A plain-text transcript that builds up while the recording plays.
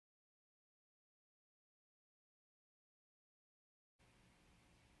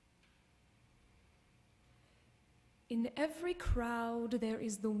In every crowd there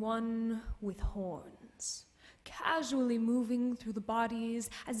is the one with horns, casually moving through the bodies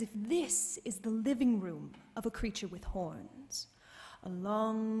as if this is the living room of a creature with horns. A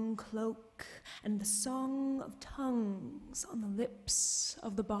long cloak and the song of tongues on the lips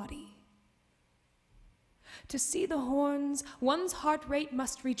of the body. To see the horns, one's heart rate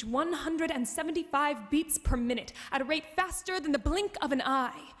must reach 175 beats per minute at a rate faster than the blink of an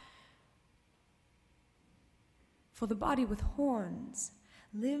eye. For the body with horns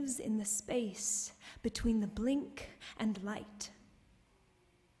lives in the space between the blink and light.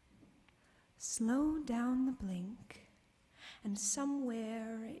 Slow down the blink, and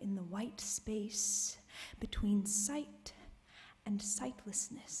somewhere in the white space between sight and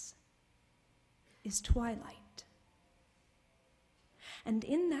sightlessness is twilight. And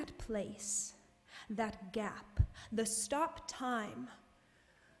in that place, that gap, the stop time,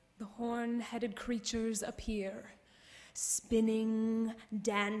 the horn-headed creatures appear, spinning,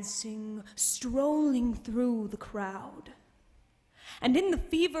 dancing, strolling through the crowd. And in the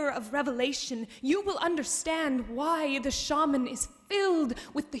fever of revelation, you will understand why the shaman is filled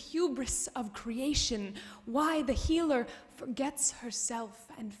with the hubris of creation, why the healer forgets herself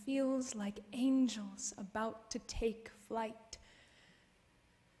and feels like angels about to take flight.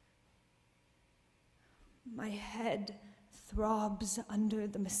 My head throbs under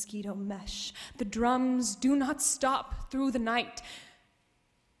the mosquito mesh. The drums do not stop through the night.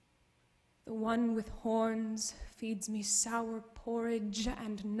 The one with horns feeds me sour porridge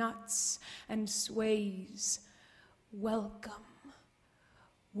and nuts and sways. Welcome,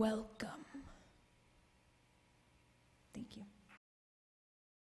 welcome. Thank you.